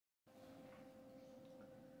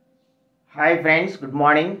Hi friends, good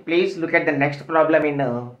morning. Please look at the next problem in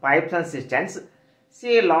pipes and cisterns.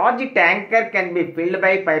 See, a large tanker can be filled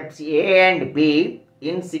by pipes A and B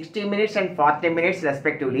in 60 minutes and 40 minutes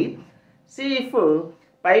respectively. See, if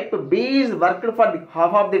pipe B is worked for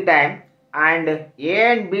half of the time and A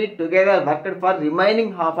and B together worked for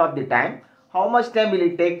remaining half of the time, how much time will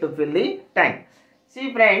it take to fill the tank?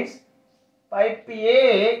 See friends, pipe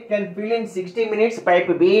A can fill in 60 minutes,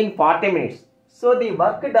 pipe B in 40 minutes. So the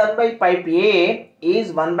work done by pipe A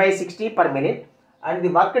is 1 by 60 per minute and the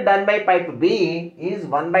work done by pipe B is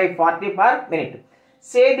 1 by 40 per minute.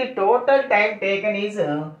 Say the total time taken is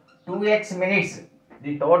 2x minutes.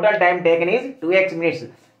 The total time taken is 2x minutes.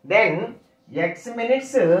 Then x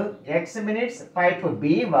minutes pipe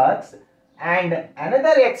B works and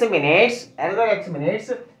another x minutes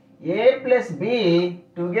A plus B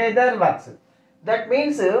together works. That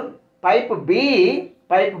means pipe B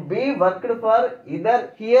worked for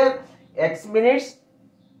either here x minutes,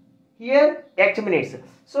 here x minutes.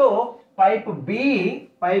 So pipe B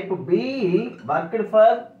worked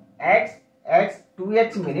for x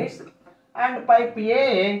 2x minutes and pipe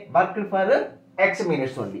A worked for x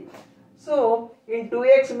minutes only. So in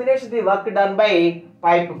 2x minutes the work done by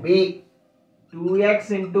pipe B,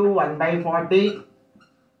 2x into 1 by 40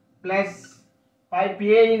 plus pipe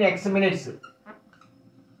A in x minutes,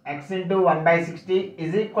 x into 1 by 60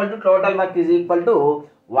 is equal to total work is equal to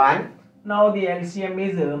 1. Now the LCM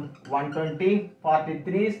is 120,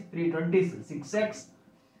 43 is 320, 6x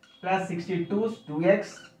plus 62 is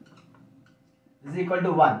 2x is equal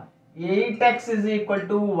to 1. 8x is equal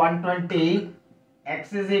to 120,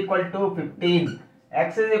 x is equal to 15.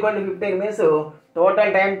 X is equal to 15 means total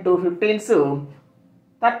time 215, so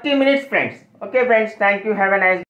 30 minutes friends. Okay friends, thank you, have a nice